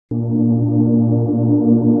ওয়ালাইকুম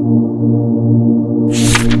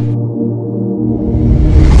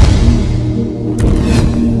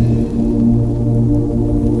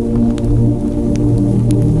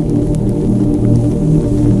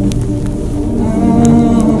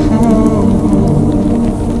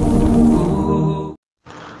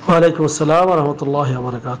আসসালাম ওয়া রাহমাতুল্লাহি ওয়া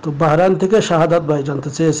বারাকাতুহু। বাহরাইন থেকে শাহাদাত ভাই জানতে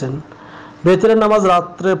চেয়েছেন, বেতরের নামাজ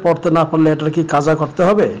রাত্রে পড়তে না পারলে এটা কি কাজা করতে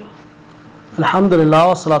হবে? আলহামদুলিল্লাহ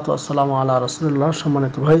ওয়াসসালাতু ওয়াসসালামু আলা রাসূলিল্লাহ।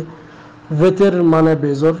 সম্মানিত ভাই, বেতের মানে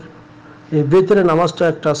বেজর। এই বেতরের নামাজটা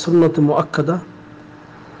একটা সুন্নতে মুআক্কাদা।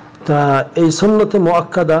 তা এই সুন্নতে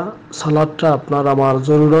মুআক্কাদা সালাতটা আপনার আমার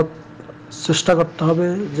জরুরত, চেষ্টা করতে হবে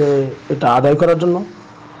যে এটা আদায় করার জন্য।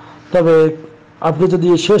 তবে আপনি যদি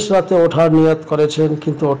শেষ রাতে ওঠার নিয়ত করেছেন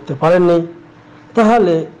কিন্তু উঠতে পারেননি,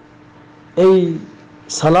 তাহলে এই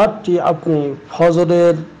সালাদটি আপনি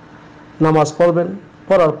ফজরের নামাজ পড়বেন।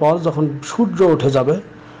 পড়ার পর যখন সূর্য উঠে যাবে,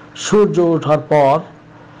 সূর্য ওঠার পর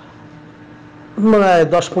মানে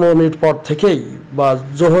 10-15 মিনিট পর থেকেই বা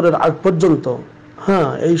জোহরের আগ পর্যন্ত,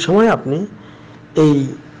 এই সময় আপনি এই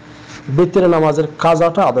বিতরে নামাজের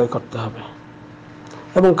কাজাটা আদায় করতে হবে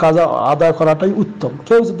এবং কাজা আদায় করাটাই উত্তম।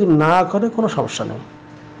 কেউ যদি না করে কোনো সমস্যা নেই।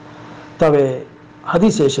 তবে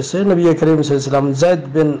হাদিসে এসেছে, নবী করিম সাল্লাল্লাহু আলাইহি ওয়াসাল্লাম যায়েদ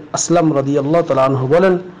বিন আসলাম রাদিয়াল্লাহু তাআলা আনহু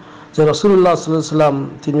বলেন যে রাসূলুল্লাহ সাল্লাল্লাহু আলাইহি ওয়াসাল্লাম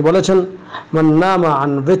তিনি বলেছেন, মান নামা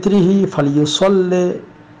আন বিতরিহি ফালিয়ুসাল্লি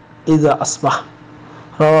ইযা আসবাহ,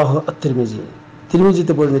 রাওয়াহু আত-তিরমিজি।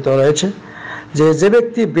 তিরমিজিতে বর্ণিত রয়েছে যে যে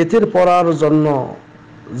ব্যক্তি বেতের পড়ার জন্য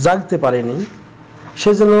জাগতে পারেনি,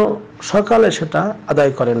 সে যেন সকালে সেটা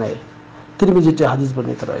আদায় করে নেয়। তিরমিজিতে হাদিস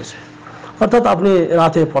বর্ণিত রয়েছে। অর্থাৎ আপনি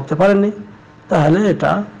রাতে পড়তে পারেননি, তাহলে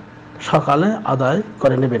এটা সকালে আদায়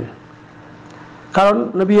করে নেবেন। কারণ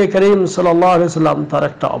নবী করিম সাল্লাল্লাহু আলাইহি ওয়াসাল্লাম তার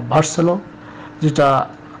একটা অভ্যাস ছিল, যেটা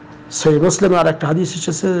সহিহ মুসলিমে আর একটা হাদিস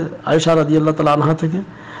এসেছে আয়েশা রাদিয়াল্লাহু তাআলা আনহা থেকে,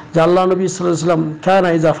 যে আল্লাহ নবী সাল্লাল্লাহু আলাইহি ওয়াসাল্লাম কানা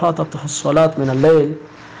ইযা ফাতাতুহুস সালাত মিনাল লাইল,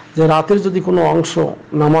 যে রাতের যদি কোনো অংশ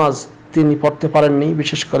নামাজ তিনি পড়তে পারেননি,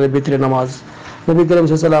 বিশেষ করে বিতরের নামাজ, নবী করিম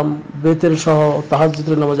সাল্লাল্লাহু আলাইহি ওয়াসাল্লাম বিতর সহ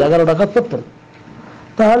তাহাজ্জুদের নামাজ 11 রাকাত পড়তেন,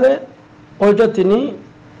 তাহলে ওইটা তিনি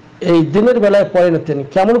এই দিনের বেলায় পড়ে নিতেন।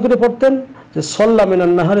 কেমন করে পড়তেন? যে সাল্লা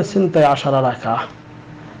মিনান নাহারে সিনতায় আশারা রাকা,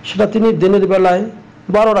 সেটা তিনি দিনের বেলায়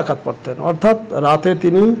 12 রাকাত পড়তেন। অর্থাৎ রাতে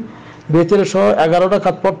তিনি বেতের সহ 11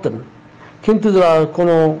 রাকাত পড়তেন। কিন্তু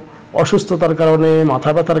কোনো অসুস্থতার কারণে,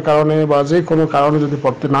 মাথা ব্যথার কারণে বা যে কোনো কারণে যদি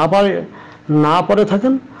পড়তে না পারে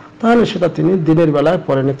থাকেন, তাহলে সেটা তিনি দিনের বেলায়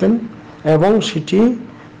পড়ে নিতেন এবং সেটি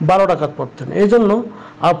 12 রাকাত পড়তেন। এই জন্য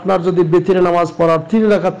আপনার যদি বেতের নামাজ পড়ার 3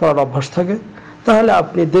 রাকাত পড়ার অভ্যাস থাকে, তাহলে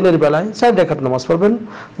আপনি দিনের বেলায় 4 রাকাত নামাজ পড়বেন,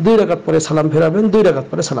 2 রাকাত পরে সালাম ফেরাবেন, 2 রাকাত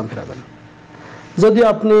পরে সালাম ফেরাবেন। যদি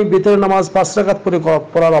আপনি বেতের নামাজ 5 রাকাত পরে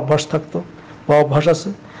পড়ার অভ্যাস থাকতো বা অভ্যাস আছে,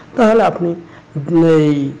 তাহলে আপনি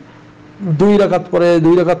এই 2 রাকাত পরে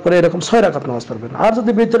এরকম 6 রাকাত নামাজ পড়বেন। আর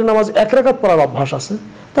যদি বেতের নামাজ 1 রাকাত পড়ার অভ্যাস আছে,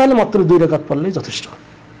 তাহলে মাত্র 2 রাকাত পড়লেই যথেষ্ট।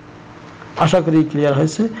 আশা করি ক্লিয়ার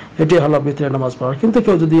হয়েছে। এটি হলো বেতের নামাজ পড়া। কিন্তু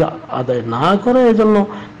কেউ যদি আদায় না করে, এই জন্য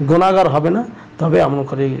গুনাহগার হবে না, তবে এমন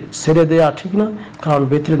করে ছেড়ে দেওয়া ঠিক না। কারণ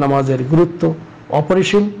বেতের নামাজের গুরুত্ব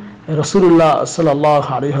অপরিসীম। রাসূলুল্লাহ সাল্লাল্লাহু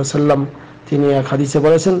আলাইহি ওয়াসাল্লাম তিনি এক হাদিসে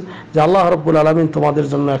বলেছেন যে আল্লাহ রাব্বুল আলামিন তোমাদের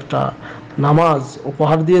জন্য একটা নামাজ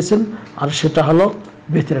উপহার দিয়েছেন, আর সেটা হলো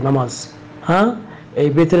বেতের নামাজ। এই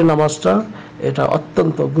বেতের নামাজটা এটা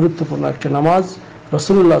অত্যন্ত গুরুত্বপূর্ণ একটা নামাজ।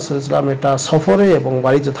 রাসূলুল্লাহ সাল্লাল্লাহু আলাইহি ওয়াসাল্লাম এটা সফরে এবং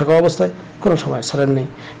বাড়িতে থাকা অবস্থায় কোনো সময় ছাড়েননি।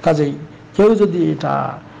 কাজেই কেউ যদি এটা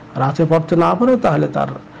রাতে পড়তে না পারে, তাহলে তার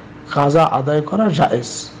কাজা আদায় করা জায়েজ।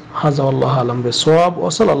 হাযা আল্লাহু আ'লাম বিস-সাওয়াব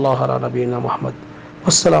ওয়া সাল্লাল্লাহু আলা নবিয়িনা মুহাম্মদ।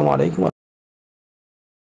 আসসালামু আলাইকুম।